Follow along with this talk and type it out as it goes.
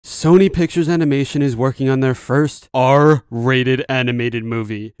Sony Pictures Animation is working on their first R-rated animated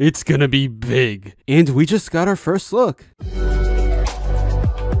movie. It's gonna be big. And we just got our first look.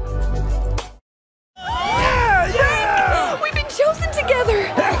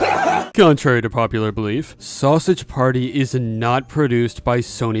 Contrary to popular belief, Sausage Party is not produced by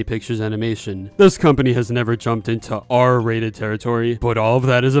Sony Pictures Animation. This company has never jumped into R-rated territory, but all of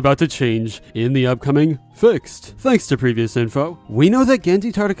that is about to change in the upcoming Fixed. Thanks to previous info, we know that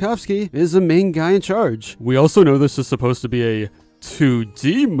Genndy Tartakovsky is the main guy in charge. We also know this is supposed to be a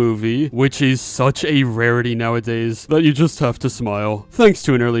 2D movie, which is such a rarity nowadays that you just have to smile. Thanks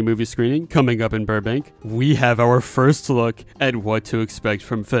to an early movie screening coming up in Burbank, we have our first look at what to expect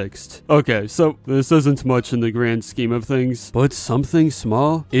from Fixed. Okay, so this isn't much in the grand scheme of things, but something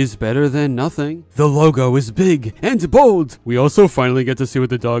small is better than nothing. The logo is big and bold. We also finally get to see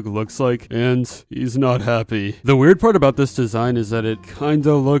what the dog looks like, and he's not happy. The weird part about this design is that it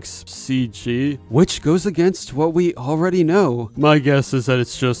kinda looks CG, which goes against what we already know. My guess is that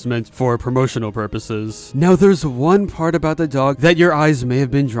it's just meant for promotional purposes. Now there's one part about the dog that your eyes may have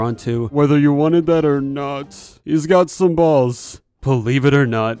been drawn to, whether you wanted that or not. He's got some balls. Believe it or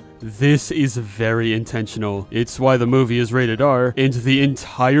not, this is very intentional. It's why the movie is rated R, and the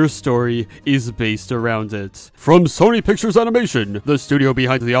entire story is based around it. From Sony Pictures Animation, the studio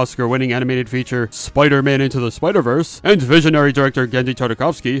behind the Oscar-winning animated feature Spider-Man Into the Spider-Verse, and visionary director Genndy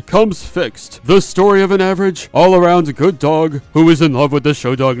Tartakovsky, comes Fixed, the story of an average, all-around good dog who is in love with the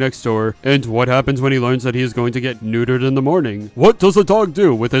show dog next door, and what happens when he learns that he is going to get neutered in the morning. What does a dog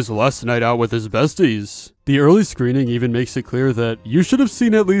do with his last night out with his besties? The early screening even makes it clear that you should have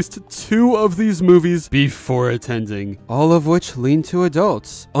seen at least 2 of these movies before attending, all of which lean to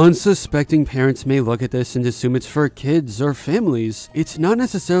adults. Unsuspecting parents may look at this and assume it's for kids or families. It's not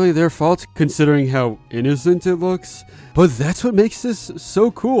necessarily their fault considering how innocent it looks, but that's what makes this so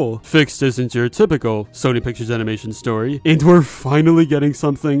cool. Fixed isn't your typical Sony Pictures Animation story, and we're finally getting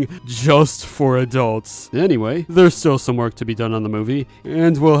something just for adults. Anyway, there's still some work to be done on the movie,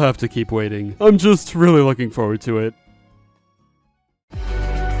 and we'll have to keep waiting. I'm just really looking forward to it.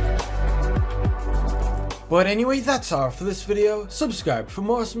 But anyway, that's all for this video. Subscribe for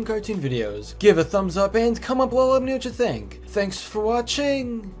more awesome cartoon videos. Give a thumbs up and comment below, let me know what you think. Thanks for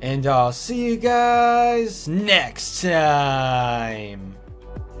watching, and I'll see you guys next time.